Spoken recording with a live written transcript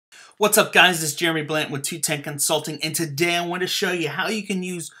What's up, guys? This is Jeremy Blant with 210 Consulting, and today I want to show you how you can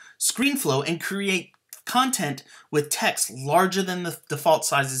use Screenflow and create content with text larger than the default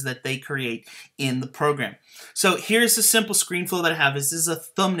sizes that they create in the program. So here's a simple Screenflow that I have. This is a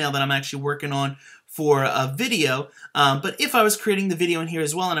thumbnail that I'm actually working on for a video, but if I was creating the video in here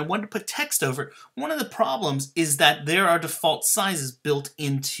as well and I wanted to put text over it, one of the problems is that there are default sizes built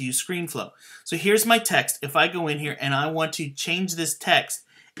into Screenflow. So here's my text. If I go in here and I want to change this text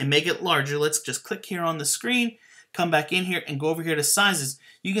and make it larger, let's just click here on the screen, come back in here and go over here to sizes.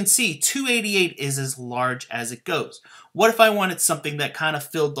 You can see 288 is as large as it goes. What if I wanted something that kind of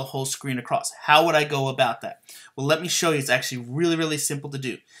filled the whole screen across? How would I go about that? Well, let me show you. It's actually really simple to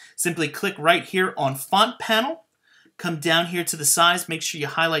do. Simply click right here on Font Panel, come down here to the size, make sure you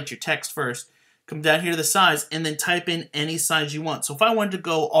highlight your text first, come down here to the size, and then type in any size you want. So if I wanted to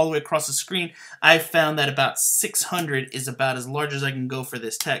go all the way across the screen, I found that about 600 is about as large as I can go for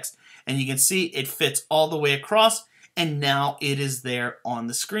this text. And you can see it fits all the way across, and now it is there on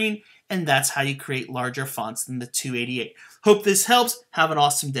the screen. And that's how you create larger fonts than the 288. Hope this helps. Have an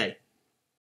awesome day.